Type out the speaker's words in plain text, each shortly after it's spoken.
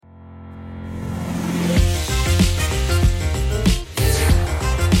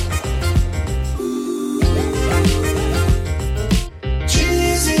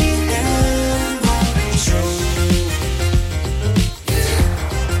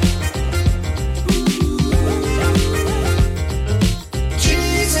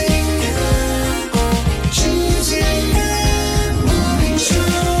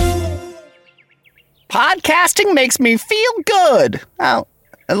Podcasting makes me feel good. Oh,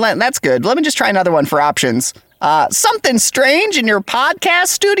 that's good. Let me just try another one for options. Something strange in your podcast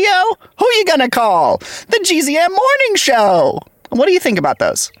studio? Who you gonna call? The GZM Morning Show. What do you think about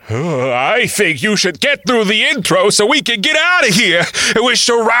those? I think you should get through the intro so we can get out of here. We're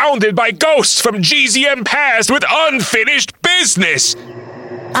surrounded by ghosts from GZM Past with unfinished business.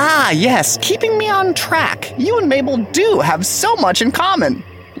 Ah, yes, keeping me on track. You and Mabel do have so much in common.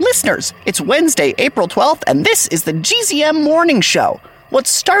 Listeners, it's Wednesday, April 12th, and this is the GZM Morning Show. What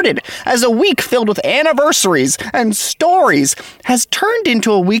started as a week filled with anniversaries and stories has turned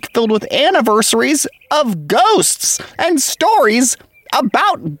into a week filled with anniversaries of ghosts and stories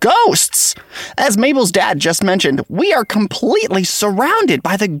about ghosts. As Mabel's dad just mentioned, we are completely surrounded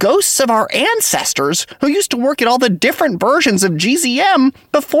by the ghosts of our ancestors who used to work at all the different versions of GZM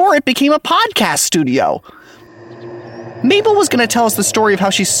before it became a podcast studio. Mabel was going to tell us the story of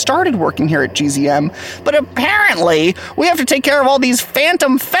how she started working here at GZM, but apparently we have to take care of all these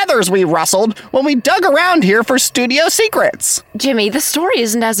phantom feathers we rustled when we dug around here for studio secrets. Jimmy, the story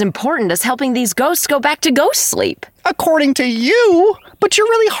isn't as important as helping these ghosts go back to ghost sleep. According to you, but you're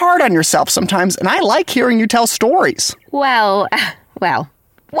really hard on yourself sometimes, and I like hearing you tell stories. Well,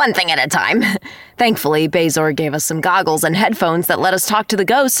 one thing at a time. Thankfully, Bezor gave us some goggles and headphones that let us talk to the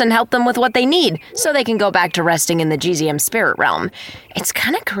ghosts and help them with what they need, so they can go back to resting in the GZM spirit realm. It's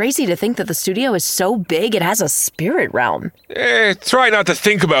kind of crazy to think that the studio is so big it has a spirit realm. Try not to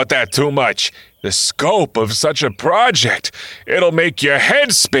think about that too much. The scope of such a project, it'll make your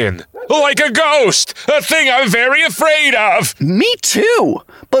head spin. Like a ghost, a thing I'm very afraid of. Me too.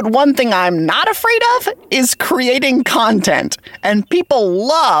 But one thing I'm not afraid of is creating content. And people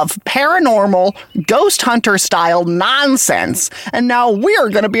love paranormal, ghost hunter style nonsense. And now we're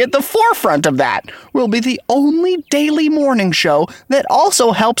going to be at the forefront of that. We'll be the only daily morning show that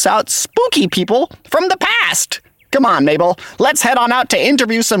also helps out spooky people from the past. Come on, Mabel. Let's head on out to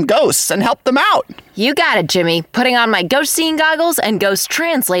interview some ghosts and help them out. You got it, Jimmy. Putting on my ghost seeing goggles and ghost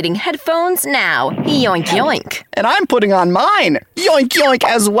translating headphones now. Yoink, yoink. And I'm putting on mine. Yoink, yoink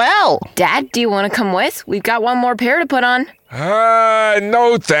as well. Dad, do you want to come with? We've got one more pair to put on.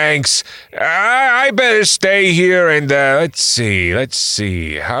 No thanks. I better stay here and, let's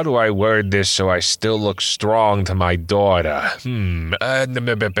see. How do I word this so I still look strong to my daughter?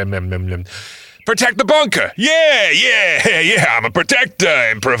 Protect the bunker. Yeah. I'm a protector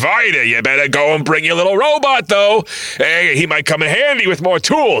and provider. You better go and bring your little robot, though. Hey, he might come in handy with more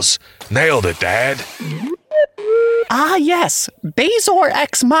tools. Nailed it, Dad. Ah, yes. Bezor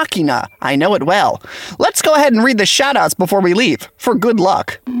Ex Machina. I know it well. Let's go ahead and read the shoutouts before we leave, for good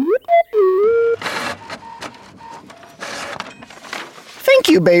luck. Thank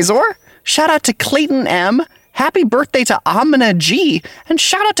you, Bezor. Shout out to Clayton M., happy birthday to Amina G, and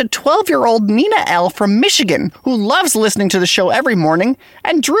shout out to 12-year-old Nina L. from Michigan, who loves listening to the show every morning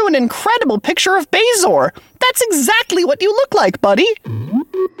and drew an incredible picture of Bezor. That's exactly what you look like, buddy.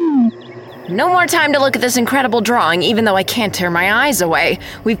 No more time to look at this incredible drawing, even though I can't tear my eyes away.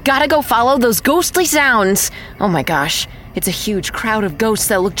 We've got to go follow those ghostly sounds. Oh my gosh, it's a huge crowd of ghosts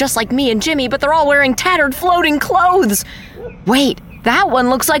that look just like me and Jimmy, but they're all wearing tattered floating clothes. Wait. That one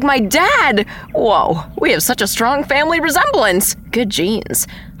looks like my dad! Whoa, we have such a strong family resemblance. Good genes.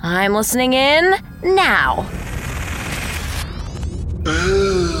 I'm listening in now.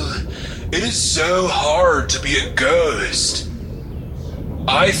 Ugh, it is so hard to be a ghost.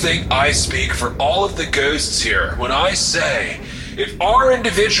 I think I speak for all of the ghosts here when I say, if our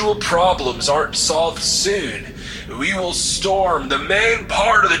individual problems aren't solved soon, we will storm the main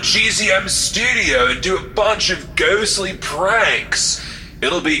part of the GZM studio and do a bunch of ghostly pranks.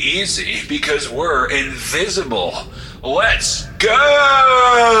 It'll be easy because we're invisible. Let's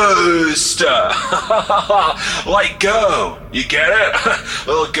ghost! Like go. You get it?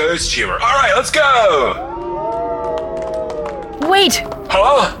 Little ghost humor. Alright, let's go! Wait!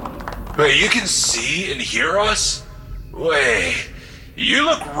 Huh? Wait, you can see and hear us? Wait. You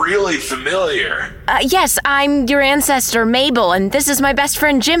look really familiar. Yes, I'm your ancestor, Mabel, and this is my best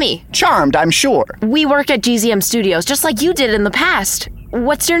friend, Jimmy. Charmed, I'm sure. We work at GZM Studios, just like you did in the past.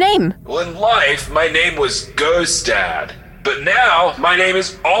 What's your name? Well, in life, my name was Ghost Dad. But now, my name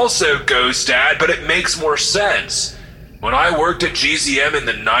is also Ghost Dad, but it makes more sense. When I worked at GZM in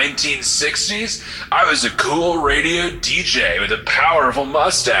the 1960s, I was a cool radio DJ with a powerful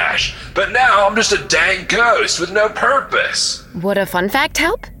mustache. But now I'm just a dang ghost with no purpose. Would a fun fact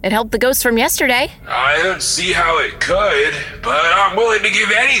help? It helped the ghost from yesterday. I don't see how it could, but I'm willing to give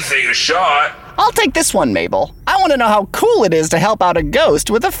anything a shot. I'll take this one, Mabel. I want to know how cool it is to help out a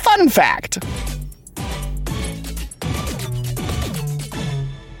ghost with a fun fact.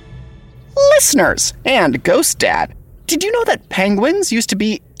 Listeners and Ghost Dad, did you know that penguins used to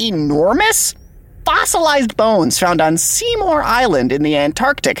be enormous? Fossilized bones found on Seymour Island in the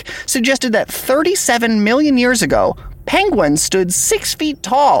Antarctic suggested that 37 million years ago, penguins stood 6 feet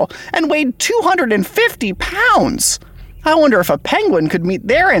tall and weighed 250 pounds. I wonder if a penguin could meet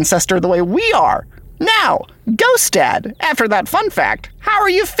their ancestor the way we are. Now, Ghost Dad, after that fun fact, how are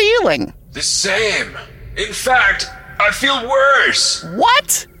you feeling? The same. In fact, I feel worse.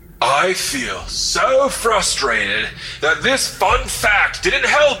 What? I feel so frustrated that this fun fact didn't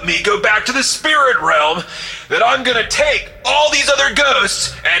help me go back to the spirit realm that I'm gonna take all these other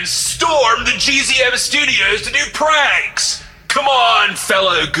ghosts and storm the GZM studios to do pranks. Come on,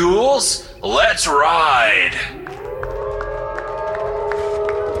 fellow ghouls, let's ride.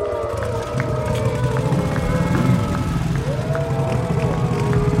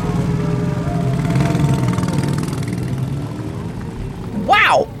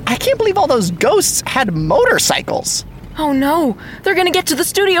 Wow, I can't believe all those ghosts had motorcycles. Oh no, they're gonna get to the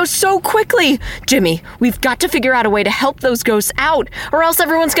studio so quickly! Jimmy, we've got to figure out a way to help those ghosts out, or else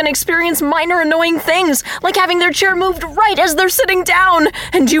everyone's gonna experience minor annoying things, like having their chair moved right as they're sitting down.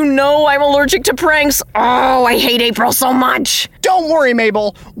 And you know I'm allergic to pranks. Oh, I hate April so much. Don't worry,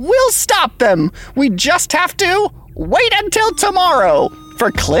 Mabel. We'll stop them. We just have to wait until tomorrow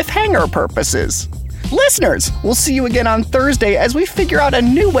for cliffhanger purposes. Listeners, we'll see you again on Thursday as we figure out a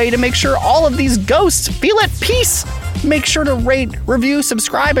new way to make sure all of these ghosts feel at peace. Make sure to rate, review,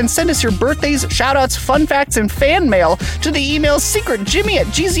 subscribe, and send us your birthdays, shoutouts, fun facts, and fan mail to the email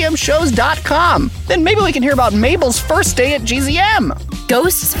secretjimmy@gzmshows.com. Then maybe we can hear about Mabel's first day at GZM.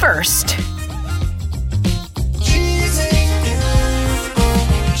 Ghosts first.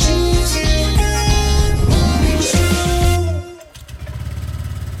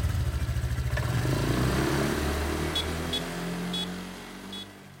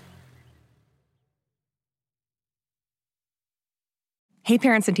 Hey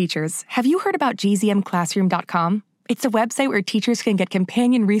parents and teachers, have you heard about gzmclassroom.com? It's a website where teachers can get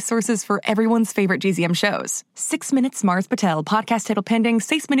companion resources for everyone's favorite GZM shows. 6 Minutes, Mars Patel, Podcast Title Pending,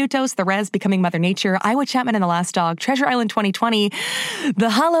 6 Minutos, The Res, Becoming Mother Nature, Iowa Chapman and the Last Dog, Treasure Island 2020, The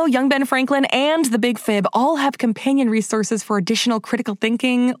Hollow, Young Ben Franklin, and The Big Fib all have companion resources for additional critical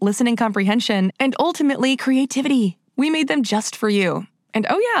thinking, listening comprehension, and ultimately creativity. We made them just for you. And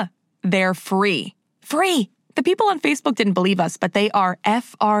oh yeah, they're free. Free! The people on Facebook didn't believe us, but they are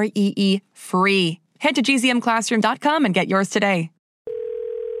Free free. Head to gzmclassroom.com and get yours today.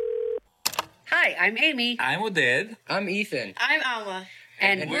 Hi, I'm Amy. I'm Oded. I'm Ethan. I'm Alma.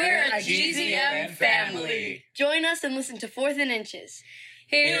 And we're a GZM family. Join us and listen to Fourth and Inches.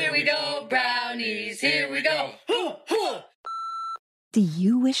 Here we go, brownies. Here we go. Do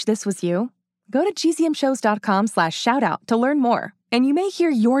you wish this was you? Go to gzmshows.com/shoutout to learn more. And you may hear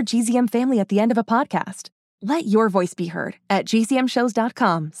your GZM family at the end of a podcast. Let your voice be heard at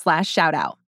gzmshows.com/shoutout.